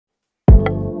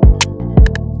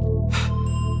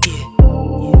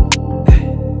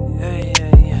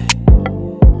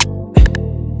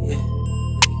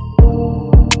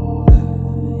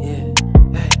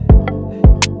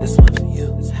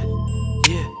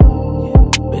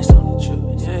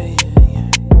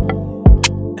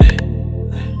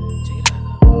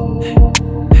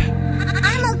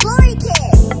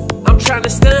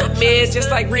meds just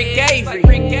like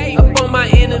Avery. Up on my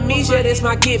enemies, yeah, this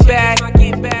my get back.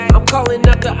 I'm calling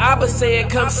up the Abba saying,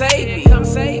 come save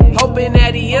me. Hoping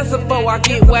that he answer before I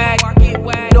get whacked.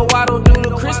 No, I don't do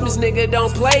the Christmas, nigga,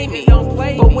 don't play me.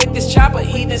 But with this chopper,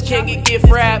 he just can't get gift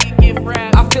wrapped.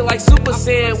 I feel like Super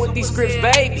Saiyan with these scripts,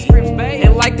 baby.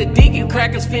 And like the deacon,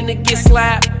 crackers finna get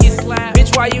slapped.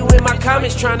 Bitch, why you in my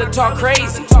comments trying to talk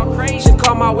crazy? Should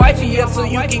call my wifey up so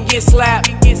you can get slapped.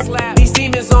 These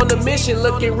demons on the mission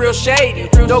looking real shady.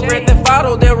 No Grand Theft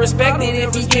Auto, they'll respect it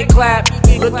if you get clapped.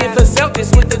 Looking for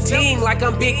Celtics with the team like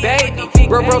I'm Big Baby.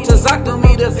 Bro, Tazak do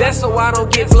me the best so I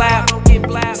don't get blapped.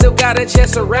 Still got a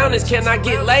chest around this, can I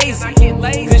get lazy?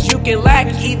 Cause you can lack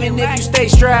even if you stay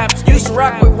strapped. Used to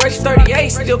rock with Race 38,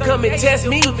 still come and test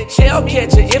me. Shell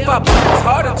catcher, if I bleed, it's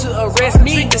harder to arrest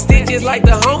me. The stitches like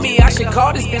the homie, I should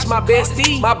call this bitch my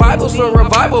bestie. My Bible's for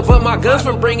revival, but my gun's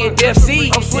for bringing death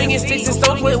seed. I'm swinging sticks and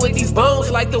stones with these bones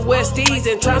like the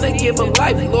Westies, and trying to give them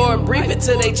life, Lord, breathe it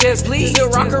till they chest bleed. Still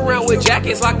rock around with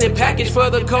jackets locked in package for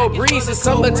the cold breeze. It's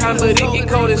summertime, but it get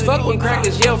cold as fuck when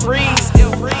crackers yell freeze.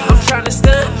 I'm trying to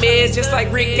stunt meds just like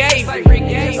Avery.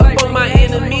 Up on my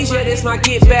enemies, yeah, this my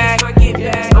get back.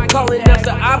 I'm calling up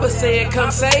the Abba saying,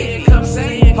 come save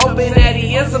me. Hoping that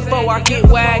he answer before I get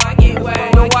whacked.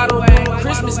 No, I don't do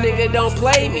Christmas, nigga, don't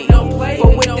play me.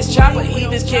 But with this chopper, he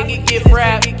just can't get gift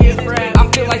wrapped.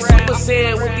 I feel like Super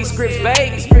Saiyan with these scripts,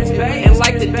 baby. And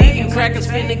like the deacon, crackers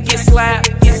finna get slapped.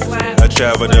 I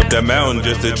traveled up that mountain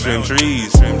just to trim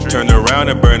trees. Turned around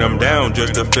and burn them down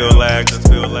just to feel lax.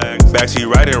 Backseat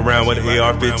riding around with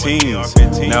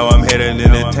AR-15s. Now I'm heading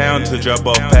into town to drop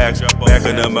off packs.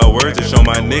 Backing up my words to show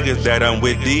my niggas that I'm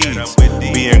with deeds.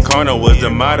 Being carnal was the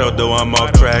motto, though I'm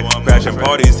off track. Crashing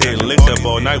parties, hitting licks up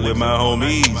all night with my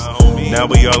homies. Now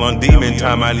we all on demon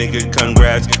time, my nigga,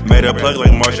 congrats. Made a plug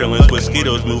like Marshall and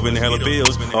Squiskitos, moving hella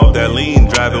bills. Off that lean,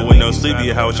 driving with no sleep,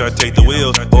 yeah, how I take the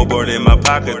wheel. Billboard in my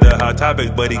pocket, the hot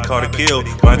topic, but he caught a kill.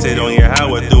 Mindset on your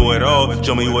highway, through it all,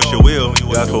 show me what you will.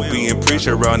 Gospel being preached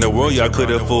around the world, y'all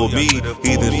could've fooled me.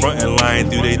 Heathens frontin' lying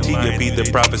through their teeth, repeat the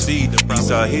prophecy.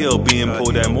 Esau Hill being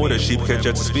pulled at more, the sheep catch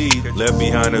up to speed. Left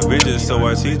behind a vision, so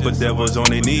I see, but devils on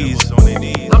their knees.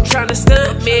 I'm trying to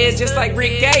stunt meds just like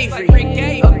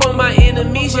Avery. Up on my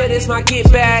enemies, yeah, this my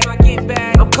get back.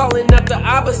 I'm calling up the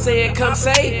Abba saying, come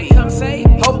save me.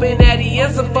 Hoping that he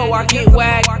answer before I get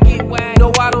whacked.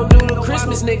 No, I don't do the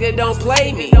Christmas, nigga, don't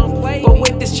play me. But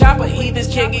with this chopper, he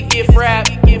just can't get gift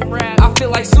wrapped. I feel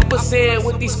like Super Saiyan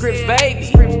with these scripts,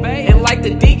 baby. And like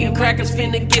the deacon, crackers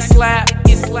finna get slapped.